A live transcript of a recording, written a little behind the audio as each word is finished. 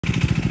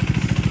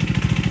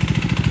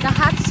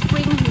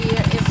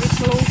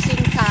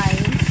closing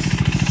time,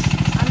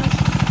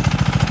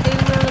 they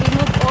will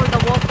remove all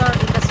the water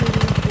in the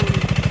swimming pool,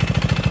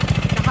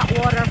 the hot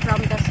water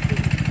from the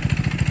spring.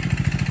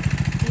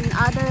 In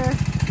other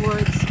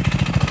words,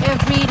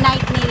 every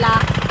night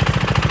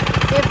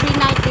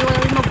they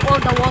will remove all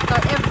the water.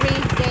 Every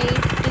day,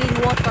 clean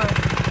water.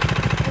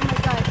 Oh my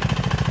God,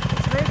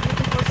 it's very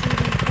beautiful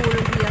swimming pool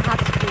here,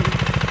 hot spring.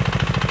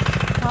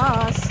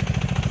 Because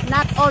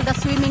not all the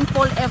swimming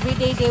pool every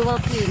day they will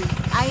clean.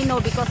 I know,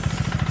 because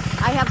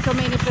I have so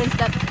many friends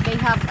that they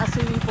have a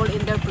swimming pool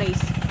in their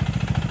place.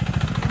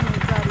 Oh my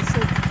God, it's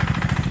so,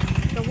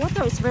 the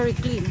water is very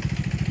clean,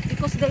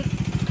 because they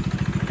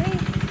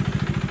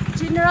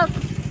general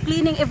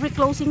cleaning every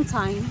closing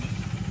time.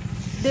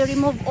 They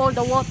remove all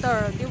the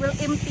water. They will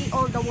empty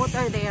all the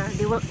water there.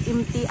 They will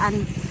empty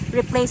and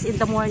replace in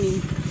the morning.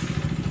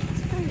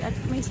 It's very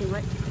amazing,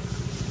 right?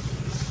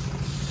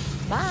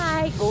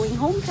 Bye, going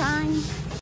home time.